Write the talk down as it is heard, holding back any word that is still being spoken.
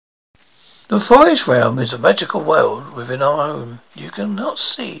The forest realm is a magical world within our own. You cannot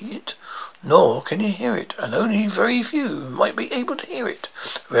see it, nor can you hear it, and only very few might be able to hear it.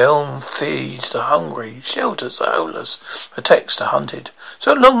 The realm feeds the hungry, shelters the homeless, protects the hunted,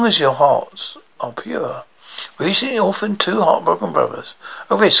 so long as your hearts are pure. Recently orphaned two heartbroken brothers,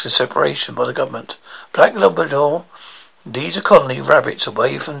 a risk of separation by the government. Black Labrador leads a colony of rabbits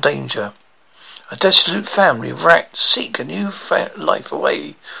away from danger. A desolate family of rats seek a new life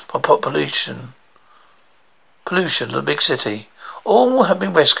away from pollution of the big city. All have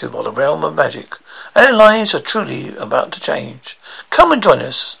been rescued by the realm of magic, and their lives are truly about to change. Come and join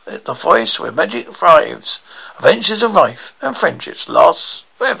us at the forest where magic thrives, adventures are rife, and friendships last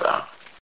forever.